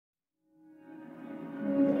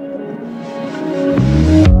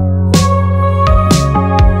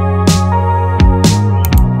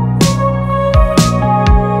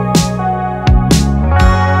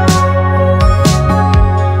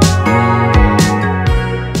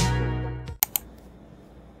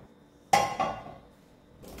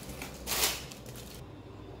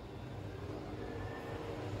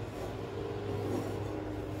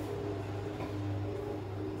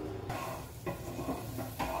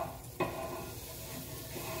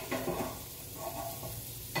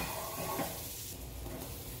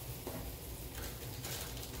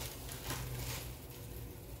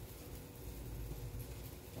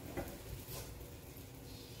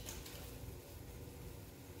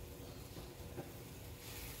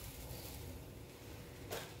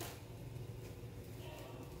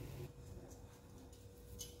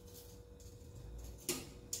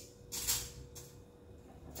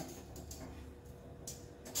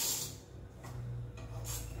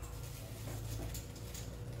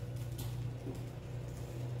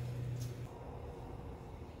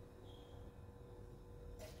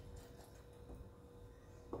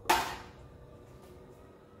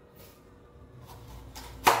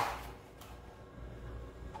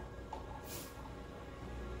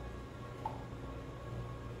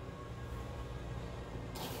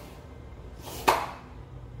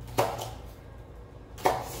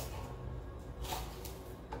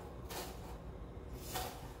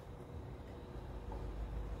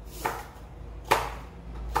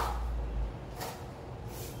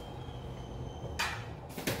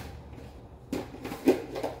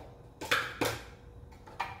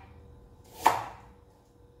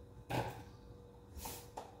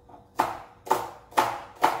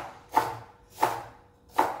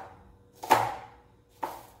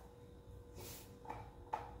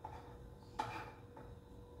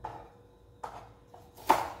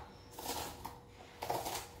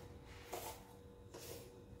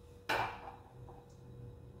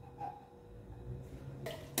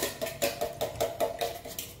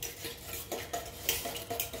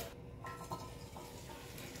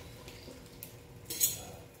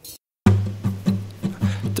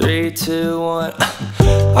3, 2, 1.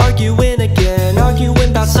 Arguing again, arguing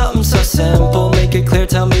about something so simple. Make it clear,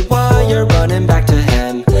 tell me why you're running back to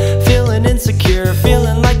him. Feeling insecure,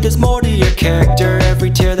 feeling like there's more to your character. Every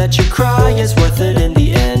tear that you cry is worth it in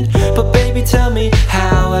the end. But baby, tell me,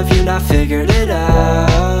 how have you not figured it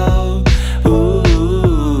out?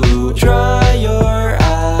 Ooh, dry your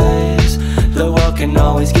eyes. The world can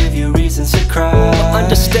always give you reasons to cry. But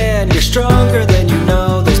understand, you're stronger than you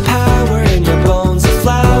know. There's power in your bones. The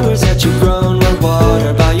flowers that you've grown were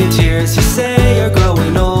watered by your tears. You say you're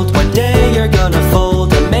growing old, one day you're gonna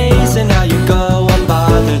fold. Amazing how you go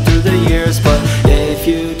unbothered through the years. But if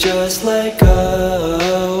you just let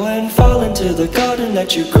go and fall into the garden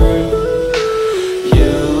that you grew,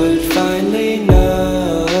 you would finally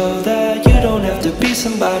know that you don't have to be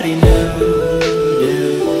somebody new.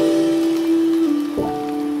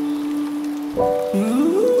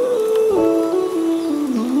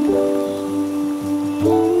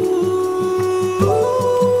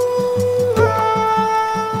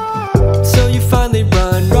 So you finally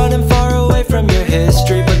running far away from your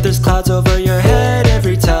history. But there's clouds over your head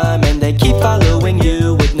every time, and they keep following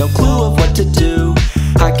you with no clue of what to do.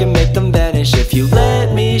 I can make them vanish if you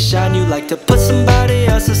let me shine. You like to put somebody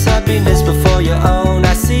else's happiness before your own.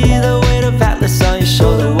 I see the weight of Atlas on your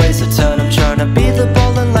shoulder, weighs a ton. I'm trying to be the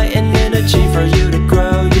ball and light and energy for you to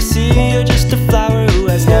grow. You see, you're just a flower who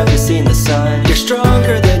has never seen the sun. You're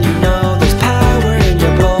stronger than you know. There's power in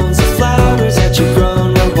your bones. The flowers that you've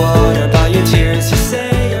grown were watered by your tears. You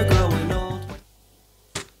say you're growing old.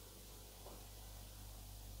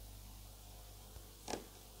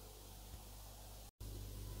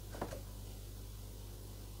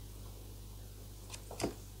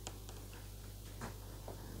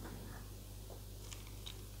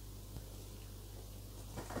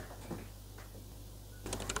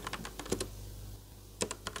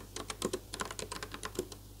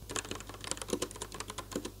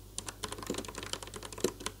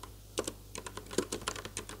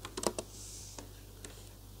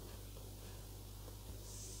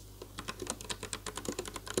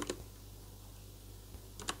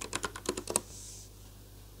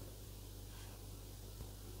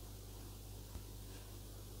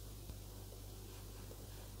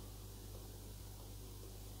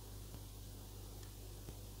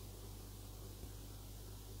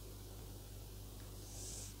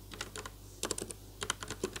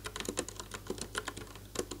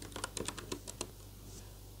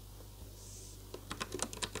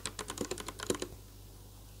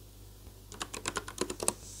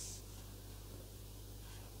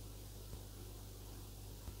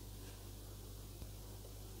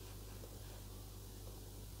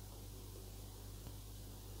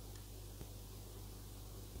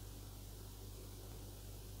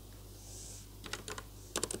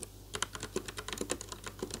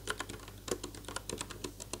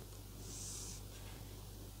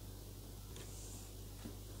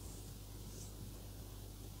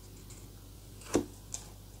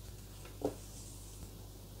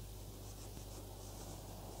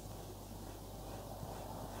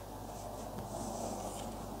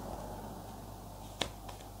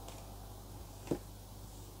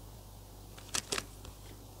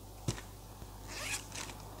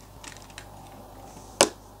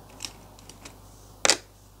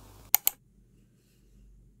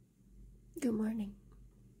 Good morning.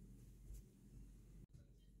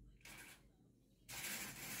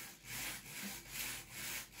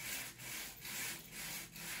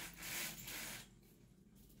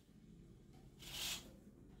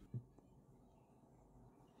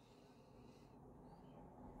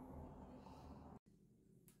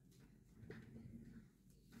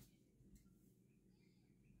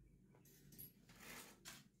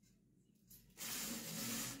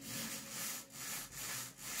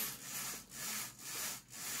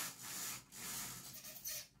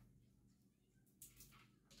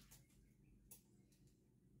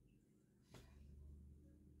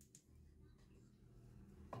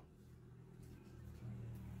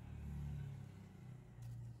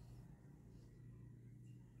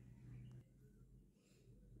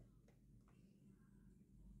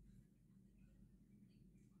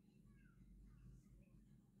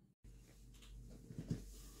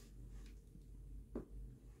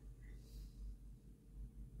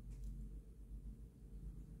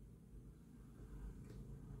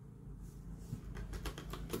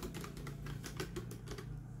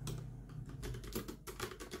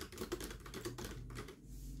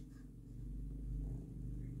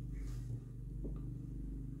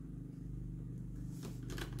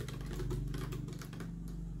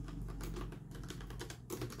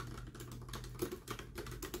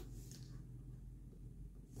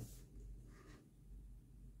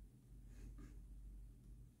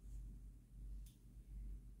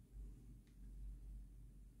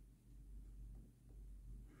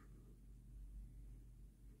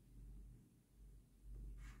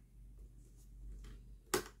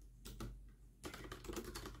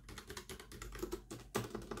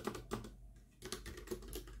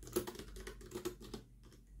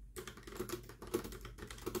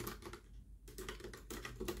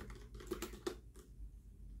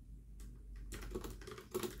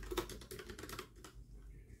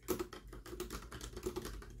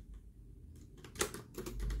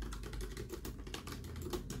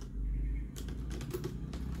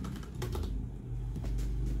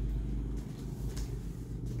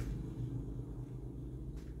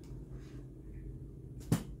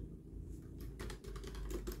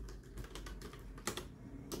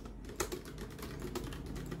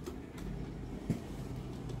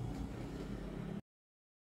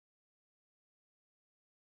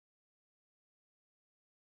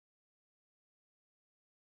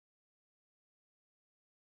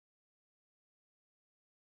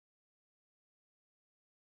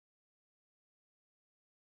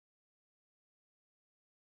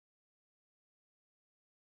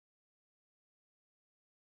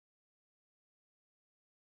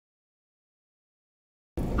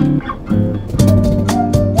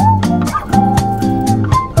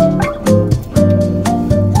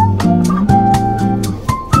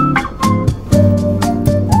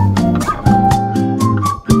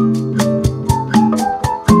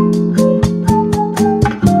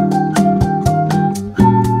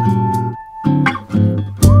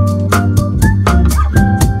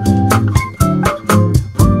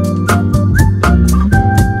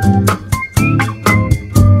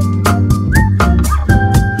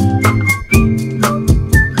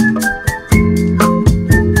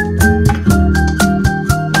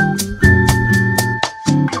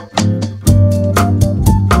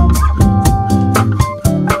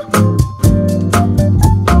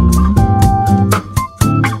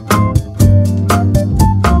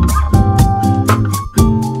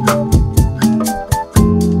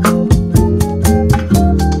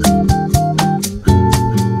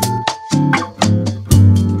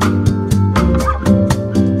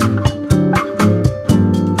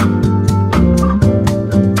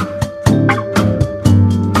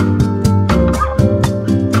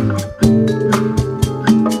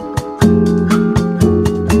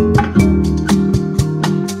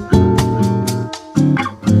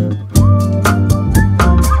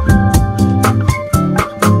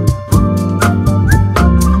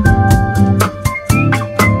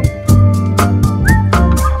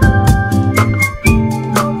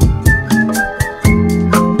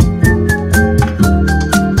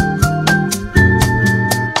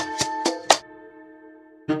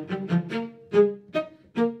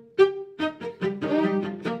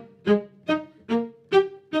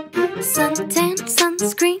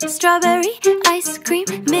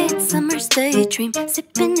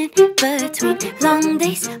 sipping in between long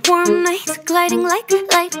days, warm nights, gliding like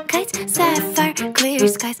light kites, sapphire clear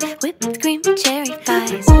skies, whipped cream cherry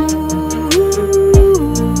pies. Ooh,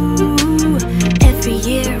 every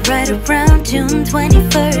year right around June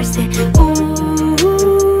 21st, yeah. Ooh,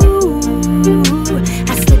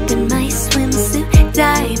 I slip in my swimsuit,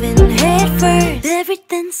 diving head first.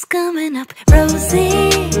 Everything's coming up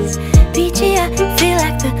roses, peachy. I feel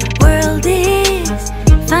like the world is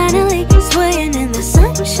finally swaying in the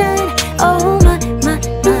sunshine. Oh my, my,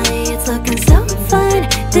 my, it's looking so fine,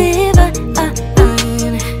 divine.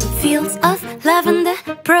 Fields of lavender,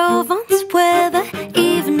 Provence weather,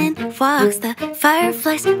 evening walks, the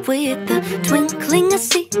fireflies with the twinkling of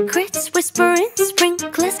secrets, whispering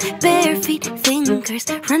sprinklers, bare feet thinkers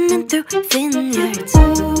running through vineyards.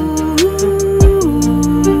 Ooh,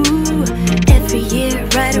 every year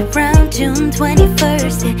right around June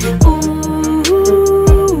 21st, yeah. Ooh,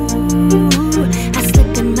 I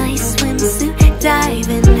slip in my swimsuit,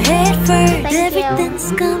 diving head first.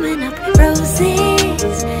 Everything's coming up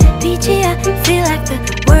roses, peachy. I feel like the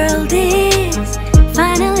world is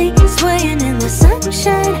finally swaying in the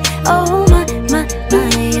sunshine. Oh my, my, my,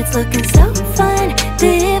 it's looking so fine,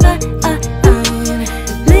 divine.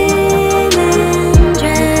 Linen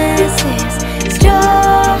dresses,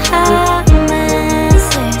 straw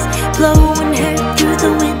masses, blowing hair through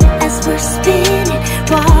the wind as we're spinning.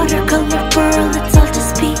 Watercolor world, it's all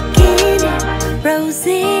just beginning.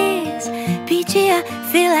 Roses, peachy. I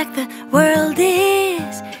feel like the world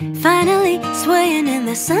is finally swaying in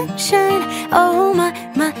the sunshine. Oh my,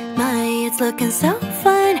 my, my, it's looking so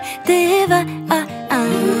fine, divine.